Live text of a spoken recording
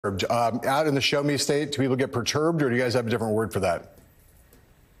Out in the show me state, do people get perturbed, or do you guys have a different word for that?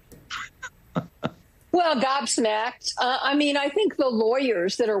 Well, gobsmacked. I think the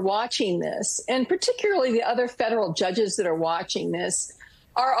lawyers that are watching this, and particularly the other federal judges that are watching this,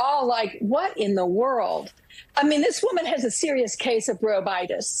 are all like, what in the world? This woman has a serious case of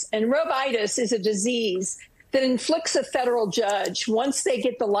robitis, and robitis is a disease that inflicts a federal judge. Once they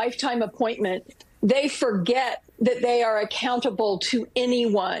get the lifetime appointment, they forget that they are accountable to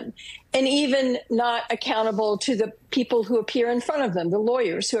anyone, and even not accountable to the people who appear in front of them, the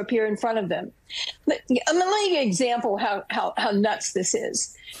lawyers who appear in front of them. Let me give you an example how nuts this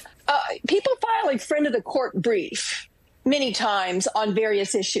is. People file a friend of the court brief many times on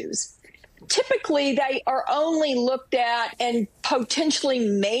various issues. Typically, they are only looked at and potentially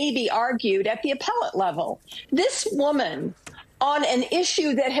maybe argued at the appellate level. This woman, on an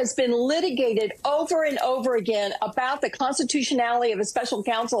issue that has been litigated over and over again about the constitutionality of a special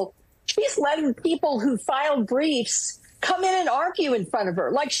counsel, she's letting people who filed briefs come in and argue in front of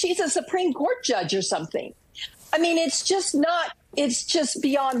her like she's a Supreme Court judge or something. It's just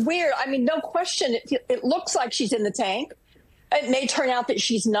beyond weird. No question, it looks like she's in the tank. It may turn out that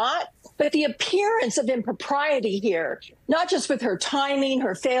she's not, but the appearance of impropriety here, not just with her timing,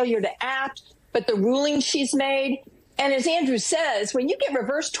 her failure to act, but the rulings she's made. And as Andrew says, when you get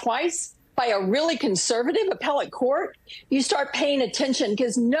reversed twice by a really conservative appellate court, you start paying attention,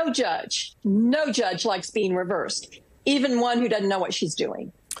 because no judge likes being reversed, even one who doesn't know what she's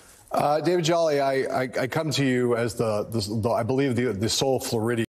doing. David Jolly, I come to you as I believe the sole Floridian